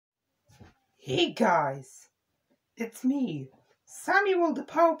Hey guys, it's me, Samuel the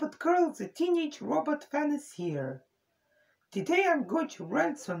Powerpuff Girl, the teenage robot fan is here. Today I'm going to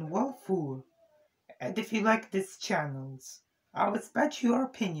rant on Wolfoo, and if you like these channels, I will expect your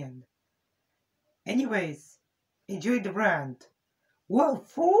opinion. Anyways, enjoy the rant.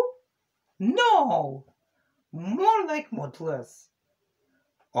 Wolfoo? No! More like Modless.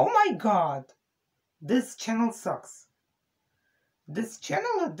 Oh my god, this channel sucks. This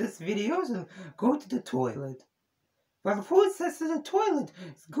channel of this videos go to the toilet. Well, food says to the toilet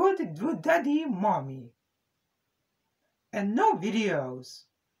is going to do daddy and mommy. And no videos.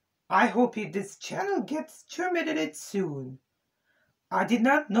 I hope this channel gets terminated soon. I did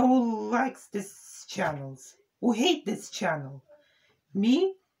not know who likes this channels. Who hate this channel.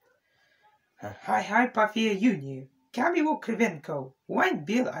 Me? Hi Pafia Uni. Kamil Krivenko. Wine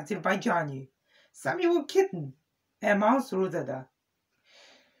Bill Azerbaijani. Samuel Kitten. And Mouse Rudada.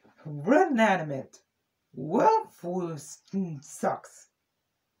 Run animate. Wolfoo sucks.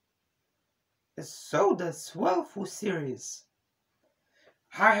 So does Wolfoo series.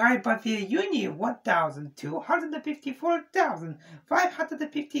 Hi Buffy Uni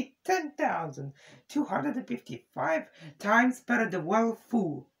 1,254,550,10,255 times better than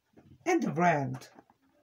Wolfoo. And the brand.